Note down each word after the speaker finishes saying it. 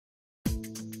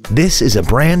This is a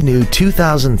brand new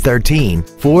 2013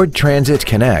 Ford Transit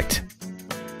Connect.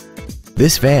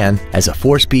 This van has a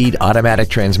 4-speed automatic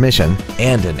transmission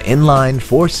and an inline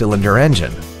 4-cylinder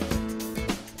engine.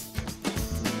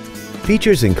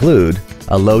 Features include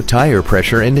a low tire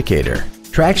pressure indicator,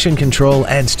 traction control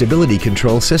and stability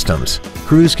control systems,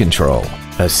 cruise control,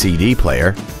 a CD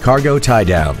player, cargo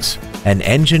tie-downs, an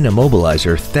engine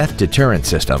immobilizer theft deterrent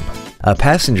system, a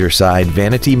passenger side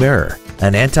vanity mirror,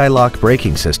 an anti-lock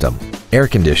braking system, air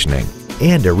conditioning,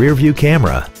 and a rear-view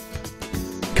camera.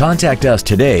 Contact us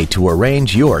today to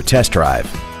arrange your test drive.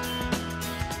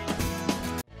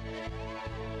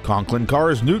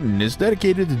 ConklinCarsNewton is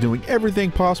dedicated to doing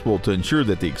everything possible to ensure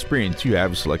that the experience you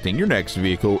have selecting your next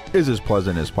vehicle is as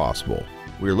pleasant as possible.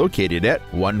 We're located at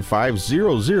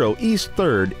 1500 East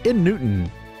 3rd in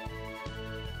Newton.